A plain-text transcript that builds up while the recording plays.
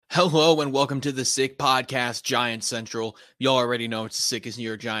Hello and welcome to the Sick Podcast, Giants Central. You already know it's the sickest New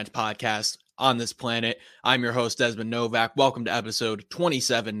York Giants podcast on this planet. I'm your host, Desmond Novack. Welcome to episode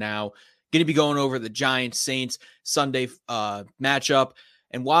 27 now. Going to be going over the Giants-Saints Sunday matchup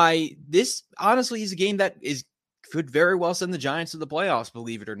and why this honestly is a game that could very well send the Giants to the playoffs,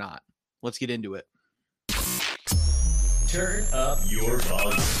 believe it or not. Let's get into it. Turn up your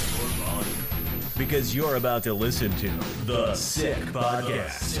volume. Because you're about to listen to the Sick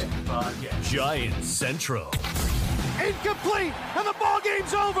Podcast. Giants Central. Incomplete, and the ball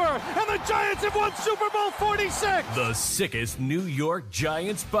game's over, and the Giants have won Super Bowl 46. The sickest New York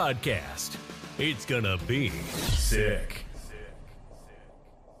Giants podcast. It's gonna be sick.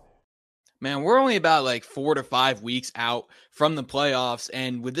 Man, we're only about 4 to 5 weeks out from the playoffs,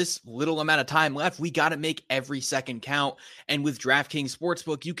 and with this little amount of time left, we got to make every second count. And with DraftKings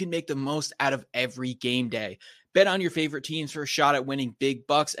Sportsbook, you can make the most out of every game day. Bet on your favorite teams for a shot at winning big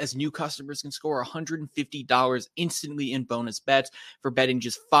bucks, as new customers can score $150 instantly in bonus bets for betting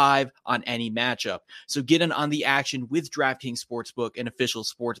just $5 on any matchup. So get in on the action with DraftKings Sportsbook, an official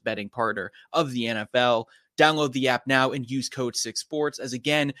sports betting partner of the NFL. Download the app now and use code 6sports, as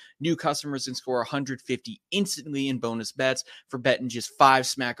again, new customers can score $150 instantly in bonus bets for betting just 5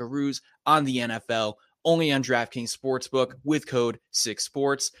 smackaroos on the NFL, only on DraftKings Sportsbook with code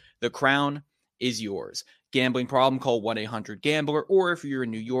 6sports. The crown is yours. Gambling problem, call 1-800-GAMBLER, or if you're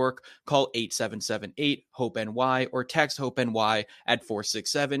in New York, call 8778-HOPE-NY or text HOPE-NY at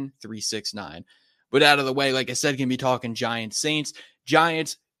 467-369. But out of the way, like I said, going to be talking Giants-Saints.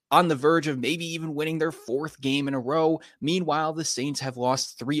 Giants on the verge of maybe even winning their 4th game in a row. Meanwhile, the Saints have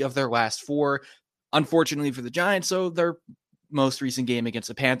lost 3 of their last 4. Unfortunately for the Giants, so their most recent game against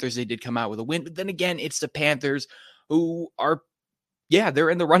the Panthers, they did come out with a win. But then again, it's the Panthers who are, they're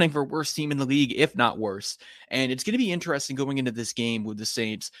in the running for worst team in the league, if not worse. And it's going to be interesting going into this game with the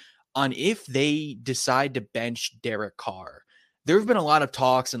Saints on if they decide to bench Derek Carr. There have been a lot of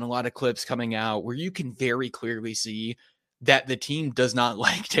talks and a lot of clips coming out where you can very clearly see that the team does not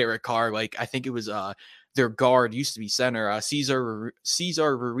like Derek Carr. I think it was their guard, used to be center, Cesar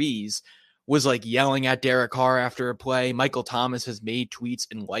Ruiz, was yelling at Derek Carr after a play. Michael Thomas has made tweets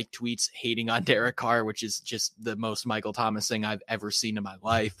and liked tweets hating on Derek Carr, which is just the most Michael Thomas thing I've ever seen in my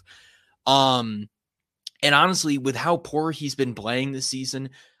life. And honestly, with how poor he's been playing this season,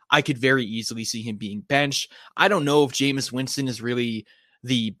 I could very easily see him being benched. I don't know if Jameis Winston is really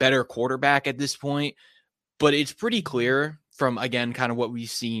the better quarterback at this point, but it's pretty clear from, again, kind of what we've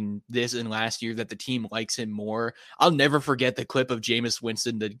seen this and last year that the team likes him more. I'll never forget the clip of Jameis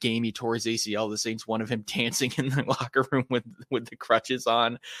Winston, the game he tore his ACL, the Saints, one of him dancing in the locker room with the crutches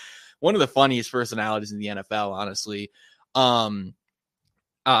on. One of the funniest personalities in the NFL, honestly. In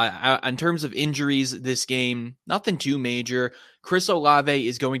terms of injuries this game, nothing too major. Chris Olave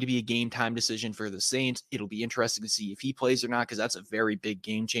is going to be a game time decision for the Saints. It'll be interesting to see if he plays or not, because that's a very big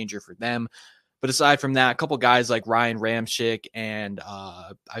game changer for them. But aside from that, a couple guys like Ryan Ramczyk and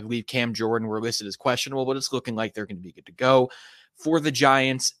I believe Cam Jordan were listed as questionable, but it's looking like they're going to be good to go. For the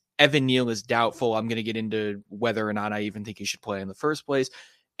Giants, Evan Neal is doubtful. I'm going to get into whether or not I even think he should play in the first place.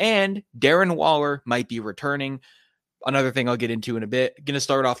 And Darren Waller might be returning. Another thing I'll get into in a bit. Going to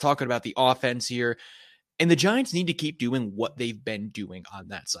start off talking about the offense here. And the Giants need to keep doing what they've been doing on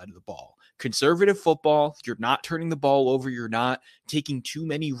that side of the ball. Conservative football. You're not turning the ball over. You're not taking too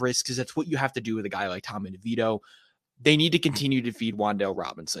many risks, because that's what you have to do with a guy like Tommy DeVito. They need to continue to feed Wan'Dale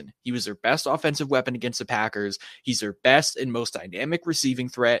Robinson. He was their best offensive weapon against the Packers. He's their best and most dynamic receiving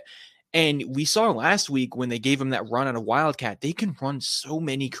threat. And we saw last week when they gave him that run on a Wildcat, they can run so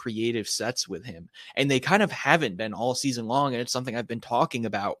many creative sets with him. And they kind of haven't been all season long. And it's something I've been talking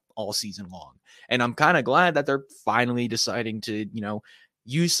about all season long. And I'm kind of glad that they're finally deciding to,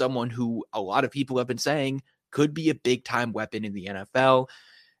 use someone who a lot of people have been saying could be a big time weapon in the NFL.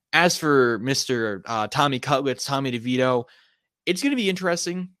 As for Mr. Tommy Cutlets, Tommy DeVito, it's going to be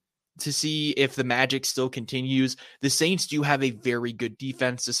interesting to see if the magic still continues. The Saints do have a very good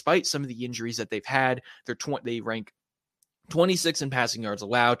defense, despite some of the injuries that they've had. They rank 26 in passing yards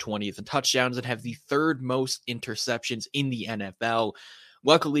allowed, 20th in touchdowns, and have the 3rd most interceptions in the NFL.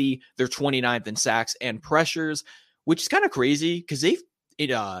 Luckily, they're 29th in sacks and pressures, which is kind of crazy because they've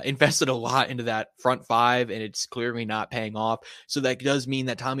invested a lot into that front 5, and it's clearly not paying off. So that does mean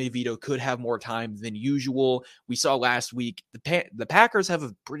that Tommy DeVito could have more time than usual. We saw last week the Packers have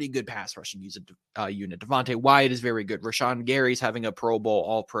a pretty good pass rushing unit. Devontae Wyatt is very good. Rashawn Gary's having a Pro Bowl,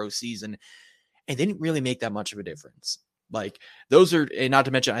 All-Pro season, and they didn't really make that much of a difference. Those are, and not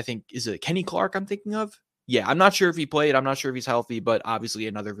to mention, I think, is it Kenny Clark I'm thinking of? Yeah, I'm not sure if he played. I'm not sure if he's healthy, but obviously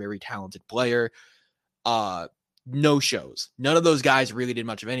another very talented player. no shows. None of those guys really did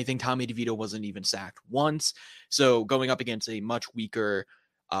much of anything. Tommy DeVito wasn't even sacked once. So going up against a much weaker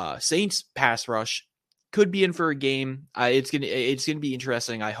Saints pass rush could be in for a game. It's gonna be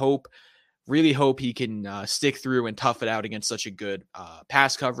interesting. I really hope he can stick through and tough it out against such a good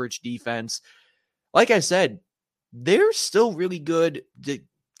pass coverage defense. Like I said, they're still really good.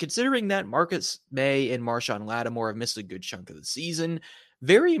 Considering that Marcus May and Marshawn Lattimore have missed a good chunk of the season.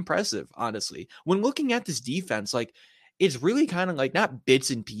 Very impressive, honestly. When looking at this defense, like, it's really kind of like not bits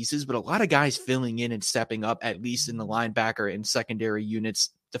and pieces, but a lot of guys filling in and stepping up, at least in the linebacker and secondary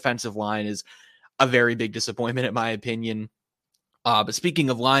units. Defensive line is a very big disappointment, in my opinion. But speaking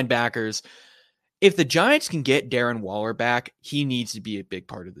of linebackers, if the Giants can get Darren Waller back, he needs to be a big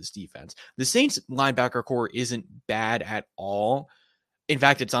part of this defense. The Saints linebacker core isn't bad at all. In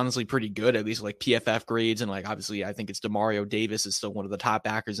fact, it's honestly pretty good, at least like PFF grades. And like, obviously, I think it's Demario Davis is still one of the top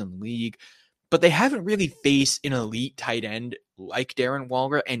backers in the league, but they haven't really faced an elite tight end like Darren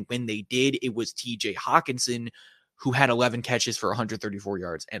Waller. And when they did, it was TJ Hawkinson, who had 11 catches for 134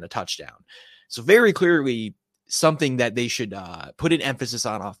 yards and a touchdown. So very clearly something that they should put an emphasis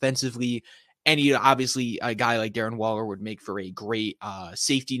on offensively. And obviously a guy like Darren Waller would make for a great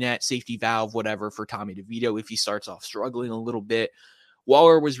safety net, safety valve, whatever, for Tommy DeVito if he starts off struggling a little bit.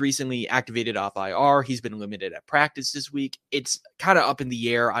 Waller was recently activated off IR. He's been limited at practice this week. It's kind of up in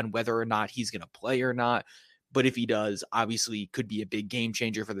the air on whether or not he's going to play or not. But if he does, obviously could be a big game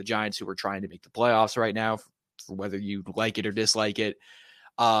changer for the Giants, who are trying to make the playoffs right now, for whether you like it or dislike it.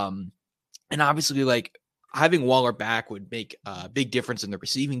 And obviously, like, having Waller back would make a big difference in the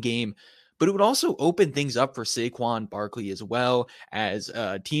receiving game. But it would also open things up for Saquon Barkley as well, as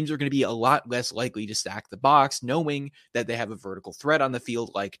teams are going to be a lot less likely to stack the box, knowing that they have a vertical threat on the field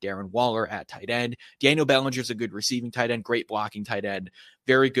like Darren Waller at tight end. Daniel Bellinger's a good receiving tight end, great blocking tight end,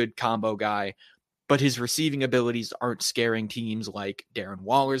 very good combo guy. But his receiving abilities aren't scaring teams like Darren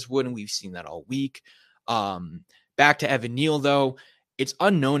Waller's would, and we've seen that all week. Back to Evan Neal, though. It's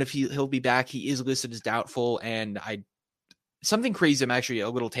unknown if he'll be back. He is listed as doubtful, and something crazy, I'm actually a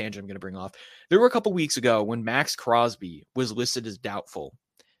little tangent I'm going to bring off. There were a couple weeks ago when Max Crosby was listed as doubtful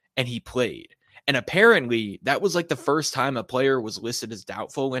and he played. And apparently that was like the first time a player was listed as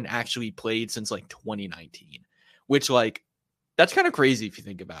doubtful and actually played since like 2019, which, like, that's kind of crazy if you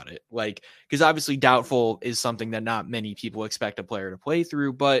think about it. Like, because obviously doubtful is something that not many people expect a player to play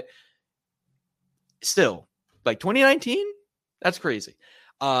through, but still, like, 2019, that's crazy.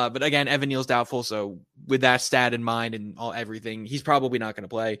 But again, Evan Neal's doubtful. So with that stat in mind and everything, he's probably not going to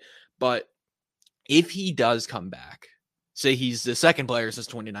play. But if he does come back, say he's the second player since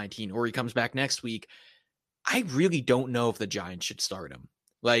 2019, or he comes back next week, I really don't know if the Giants should start him.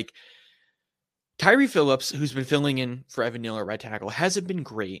 Like, Tyree Phillips, who's been filling in for Evan Neal at right tackle, hasn't been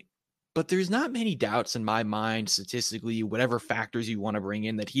great. But there's not many doubts in my mind, statistically, whatever factors you want to bring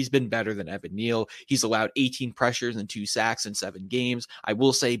in, that he's been better than Evan Neal. He's allowed 18 pressures and 2 sacks in 7 games. I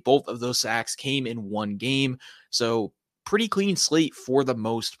will say both of those sacks came in one game. So pretty clean slate for the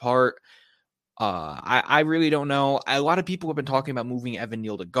most part. I really don't know. A lot of people have been talking about moving Evan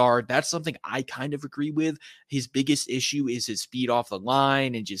Neal to guard. That's something I kind of agree with. His biggest issue is his speed off the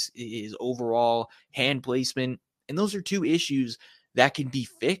line and just his overall hand placement. And those are 2 issues that can be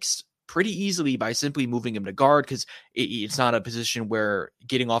fixed pretty easily by simply moving him to guard, because it's not a position where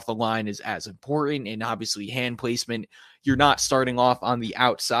getting off the line is as important. And obviously hand placement, you're not starting off on the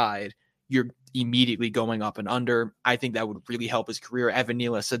outside. You're immediately going up and under. I think that would really help his career. Evan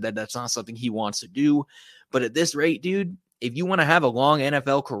Neal has said that that's not something he wants to do. But at this rate, dude, if you want to have a long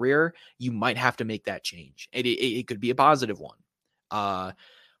NFL career, you might have to make that change. It could be a positive one.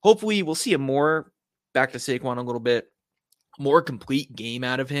 Hopefully we'll see a more, back to Saquon a little bit, more complete game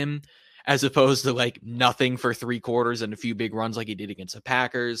out of him, as opposed to like nothing for 3 quarters and a few big runs like he did against the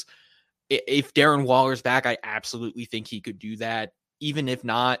Packers. If Darren Waller's back, I absolutely think he could do that. Even if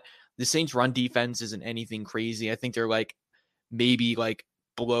not, the Saints run defense isn't anything crazy. I think they're like maybe like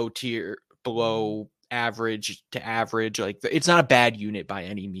below average to average. Like, it's not a bad unit by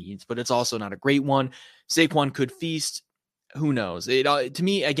any means, but it's also not a great one. Saquon could feast. Who knows? To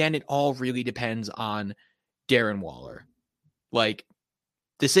me, again, it all really depends on Darren Waller. Like,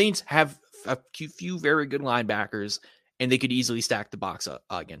 the Saints have a few very good linebackers, and they could easily stack the box up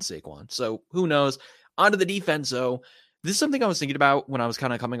against Saquon. So who knows? On to the defense, though. This is something I was thinking about when I was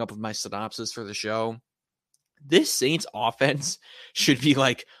kind of coming up with my synopsis for the show. This Saints offense should be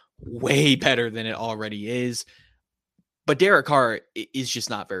like way better than it already is. But Derek Carr is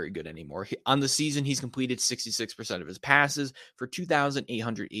just not very good anymore. On the season, he's completed 66% of his passes for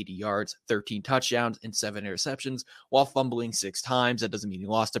 2,880 yards, 13 touchdowns, and 7 interceptions, while fumbling 6 times. That doesn't mean he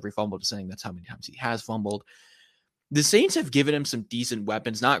lost every fumble, just saying that's how many times he has fumbled. the Saints have given him some decent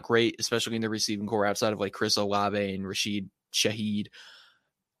weapons, not great, especially in the receiving core outside of like Chris Olave and Rashid Shaheed,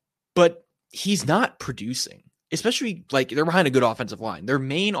 but he's not producing, especially like they're behind a good offensive line. Their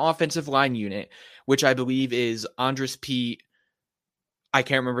main offensive line unit, which I believe is Andres Pete, I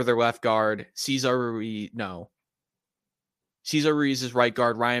can't remember their left guard, Cesar Ruiz is right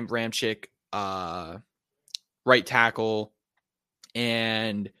guard, Ryan Bramchick, right tackle,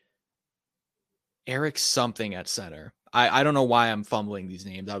 and Eric something at center. I don't know why I'm fumbling these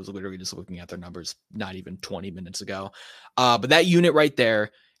names. I was literally just looking at their numbers not even 20 minutes ago. But that unit right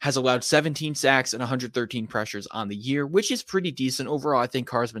there has allowed 17 sacks and 113 pressures on the year, which is pretty decent. Overall, I think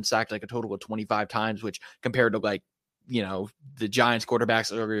Carr's been sacked like a total of 25 times, which compared to like, the Giants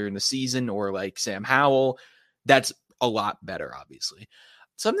quarterbacks earlier in the season or like Sam Howell, that's a lot better, obviously.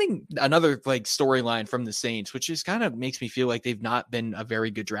 Another like storyline from the Saints, which just kind of makes me feel like they've not been a very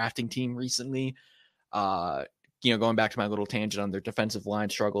good drafting team recently. Going back to my little tangent on their defensive line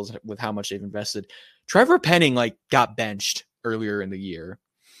struggles with how much they've invested. Trevor Penning got benched earlier in the year.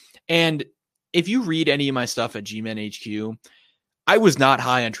 And if you read any of my stuff at G-Men HQ, I was not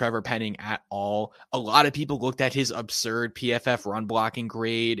high on Trevor Penning at all. A lot of people looked at his absurd PFF run blocking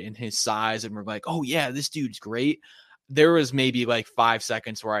grade and his size and were like, oh yeah, this dude's great. There was maybe like 5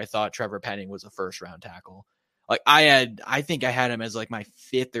 seconds where I thought Trevor Penning was a first round tackle. I think I had him as like my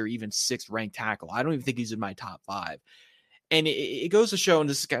 5th or even 6th ranked tackle. I don't even think he's in my top 5. And it goes to show, and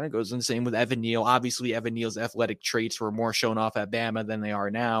this kind of goes in the same with Evan Neal. Obviously, Evan Neal's athletic traits were more shown off at Bama than they are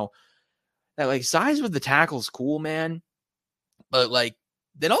now. That like size with the tackle's cool, man. But like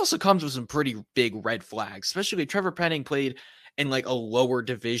that also comes with some pretty big red flags, especially Trevor Penning played in like a lower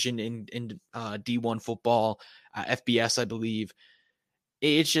division in D1 football, FBS, I believe.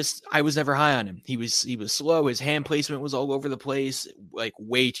 It's just, I was never high on him. He was slow. His hand placement was all over the place, like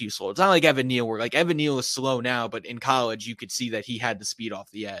way too slow. It's not like Evan Neal, where like Evan Neal is slow now, but in college, you could see that he had the speed off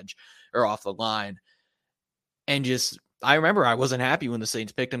the edge or off the line. And just, I remember I wasn't happy when the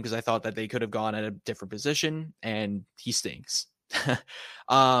Saints picked him because I thought that they could have gone at a different position, and he stinks.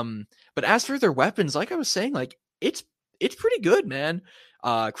 But as for their weapons, like I was saying, like it's pretty good, man.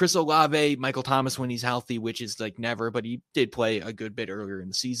 Chris Olave, Michael Thomas when he's healthy, which is like never, but he did play a good bit earlier in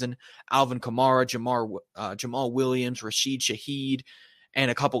the season. Alvin Kamara, Jamal Williams, Rashid Shaheed, and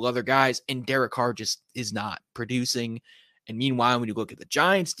a couple other guys. And Derek Carr just is not producing. And meanwhile, when you look at the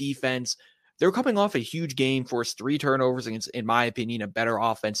Giants defense, they're coming off a huge game, forced 3 turnovers against, in my opinion, a better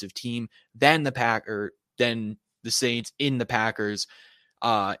offensive team than the Saints in the Packers.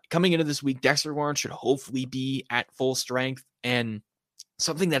 Coming into this week, Dexter Lawrence should hopefully be at full strength. And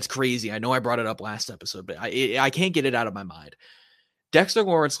something that's crazy, I know I brought it up last episode, but I can't get it out of my mind. Dexter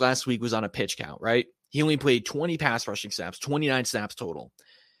Lawrence last week was on a pitch count, right? He only played 20 pass rushing snaps, 29 snaps total.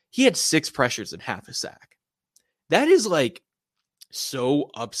 He had 6 pressures and half a sack. That is like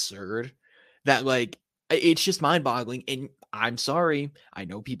so absurd that like it's just mind-boggling. And I'm sorry, I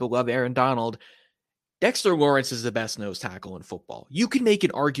know people love Aaron Donald. Dexter Lawrence is the best nose tackle in football. You can make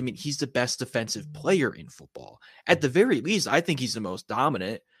an argument he's the best defensive player in football. At the very least, I think he's the most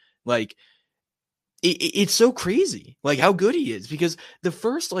dominant. Like, it's so crazy, like how good he is, because the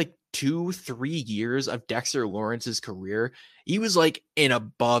first like 2-3 years of Dexter Lawrence's career, he was like an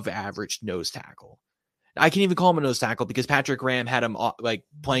above average nose tackle. I can even call him a nose tackle because Patrick Graham had him like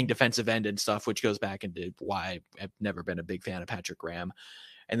playing defensive end and stuff, which goes back into why I've never been a big fan of Patrick Graham.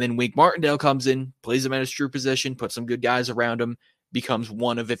 And then Wink Martindale comes in, plays him at his true position, puts some good guys around him, becomes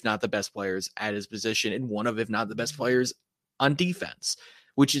one of, if not the best players at his position, and one of, if not the best players on defense,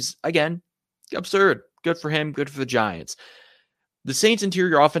 which is, again, absurd. Good for him. Good for the Giants. The Saints'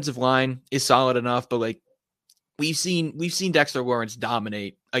 interior offensive line is solid enough, but like we've seen Dexter Lawrence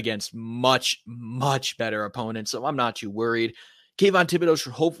dominate against much, much better opponents, so I'm not too worried. Kayvon Thibodeau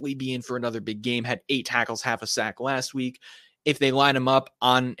should hopefully be in for another big game. Had 8 tackles, half a sack last week. If they line him up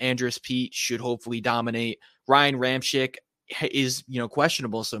on Andres Pete, should hopefully dominate. Ryan Ramczyk is,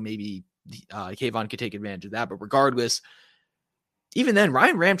 questionable, so maybe Kayvon could take advantage of that. But regardless, even then,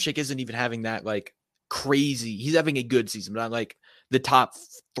 Ryan Ramczyk isn't even having that like crazy. He's having a good season, but not like the top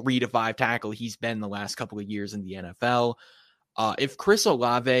 3 to 5 tackle he's been the last couple of years in the NFL. If Chris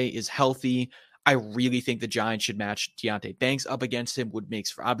Olave is healthy, I really think the Giants should match Deonte Banks up against him, would make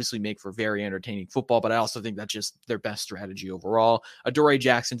for very entertaining football, but I also think that's just their best strategy overall. Adoree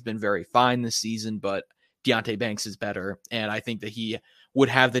Jackson's been very fine this season, but Deonte Banks is better, and I think that he would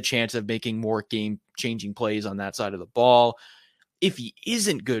have the chance of making more game-changing plays on that side of the ball. If he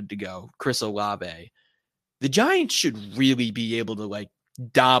isn't good to go, Chris Olave, the Giants should really be able to like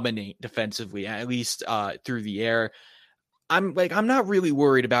dominate defensively, at least through the air. I'm not really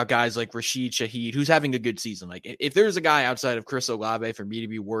worried about guys like Rashid Shaheed, who's having a good season. Like, if there's a guy outside of Chris Olave for me to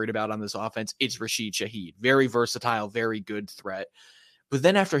be worried about on this offense, it's Rashid Shaheed. Very versatile, very good threat. But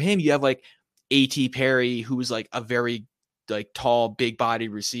then after him, you have like A.T. Perry, who's like a very like tall, big body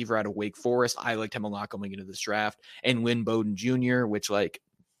receiver out of Wake Forest. I liked him a lot going into this draft. And Lynn Bowden Jr., which like,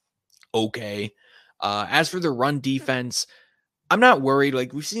 okay. As for the run defense, I'm not worried.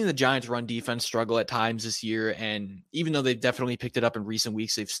 Like, we've seen the Giants run defense struggle at times this year. And even though they've definitely picked it up in recent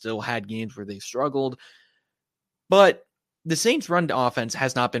weeks, they've still had games where they've struggled. But the Saints run offense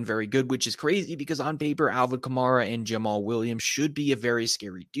has not been very good, which is crazy because on paper, Alvin Kamara and Jamal Williams should be a very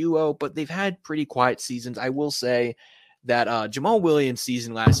scary duo, but they've had pretty quiet seasons. I will say that Jamal Williams'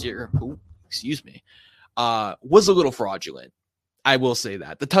 season last year, was a little fraudulent. I will say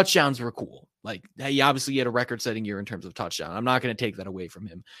that. The touchdowns were cool. Like, he obviously had a record-setting year in terms of touchdown. I'm not going to take that away from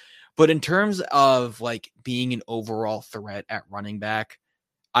him. But in terms of, like, being an overall threat at running back,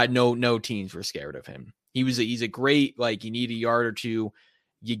 no teams were scared of him. He's a great, like, you need a yard or two,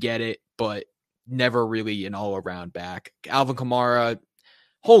 you get it, but never really an all-around back. Alvin Kamara,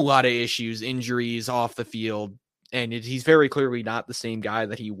 whole lot of issues, injuries off the field, and he's very clearly not the same guy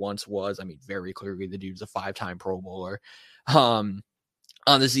that he once was. I mean, very clearly the dude's a 5-time Pro Bowler.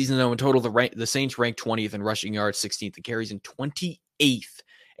 On the season, though, in total, the Saints ranked 20th in rushing yards, 16th in carries, and 28th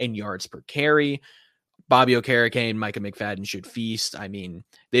in yards per carry. Bobby Okereke and Micah McFadden should feast. I mean,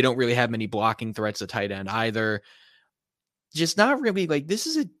 they don't really have many blocking threats at tight end either. Just not really, like, this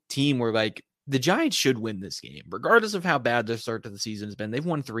is a team where, like, the Giants should win this game. Regardless of how bad their start to the season has been, they've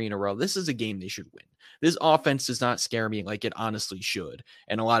won 3 in a row. This is a game they should win. This offense does not scare me like it honestly should,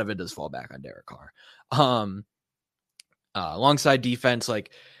 and a lot of it does fall back on Derek Carr. Alongside defense,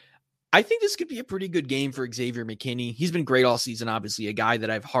 like, I think this could be a pretty good game for Xavier McKinney. He's been great all season, obviously, a guy that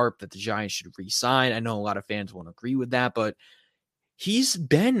I've harped that the Giants should re-sign. I know a lot of fans won't agree with that, but he's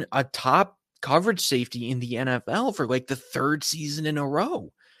been a top coverage safety in the NFL for like the 3rd season in a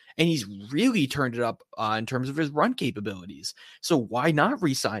row. And he's really turned it up in terms of his run capabilities. So why not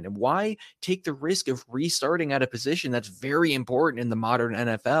re-sign him? Why take the risk of restarting at a position that's very important in the modern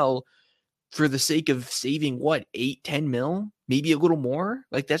NFL for the sake of saving, what, 8-10 mil, maybe a little more?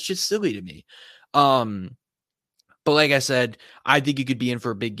 Like, that's just silly to me. But like I said, I think he could be in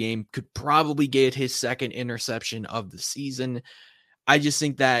for a big game, could probably get his 2nd interception of the season. I just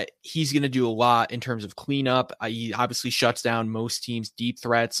think that he's going to do a lot in terms of cleanup. He obviously shuts down most teams' deep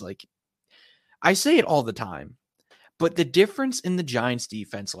threats. Like, I say it all the time, but the difference in the Giants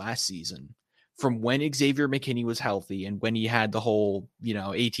defense last season from when Xavier McKinney was healthy and when he had the whole,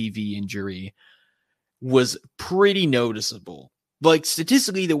 ATV injury was pretty noticeable. Like,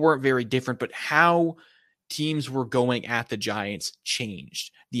 statistically, they weren't very different, but how teams were going at the Giants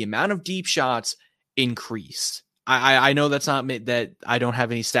changed. The amount of deep shots increased. I know that's not that I don't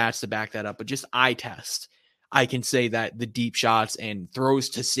have any stats to back that up, but just eye test, I can say that the deep shots and throws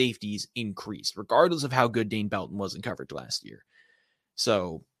to safeties increased, regardless of how good Dane Belton was in coverage last year.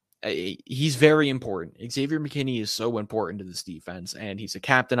 So he's very important. Xavier McKinney is so important to this defense, and he's a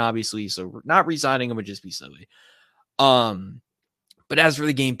captain, obviously, so not re-signing him would just be silly. But as for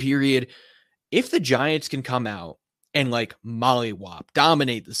the game period, if the Giants can come out and like mollywop,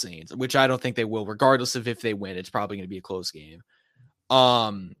 dominate the Saints, which I don't think they will, regardless of if they win, it's probably going to be a close game.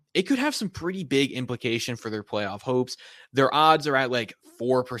 It could have some pretty big implication for their playoff hopes. Their odds are at like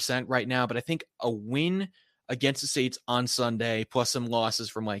 4% right now, but I think a win against the Saints on Sunday, plus some losses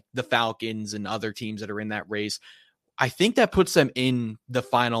from like the Falcons and other teams that are in that race, I think that puts them in the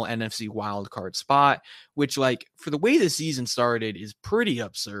final NFC wildcard spot, which, like, for the way the season started is pretty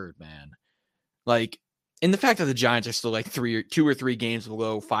absurd, man. Like, and the fact that the Giants are still like 2 or 3 games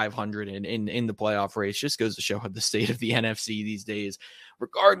below 500 in the playoff race just goes to show how the state of the NFC these days.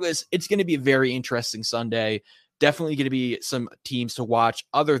 Regardless, it's going to be a very interesting Sunday. Definitely going to be some teams to watch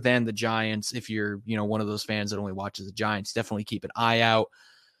other than the Giants. If you're, one of those fans that only watches the Giants, definitely keep an eye out.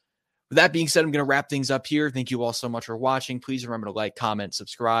 With that being said, I'm going to wrap things up here. Thank you all so much for watching. Please remember to like, comment,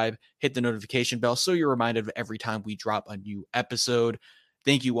 subscribe, hit the notification bell so you're reminded of every time we drop a new episode.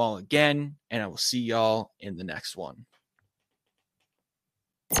 Thank you all again, and I will see y'all in the next one.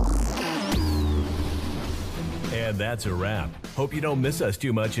 And that's a wrap. Hope you don't miss us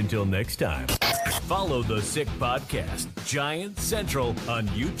too much until next time. Follow the Sick Podcast, Giant Central on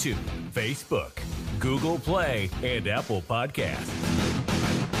YouTube, Facebook, Google Play, and Apple Podcasts.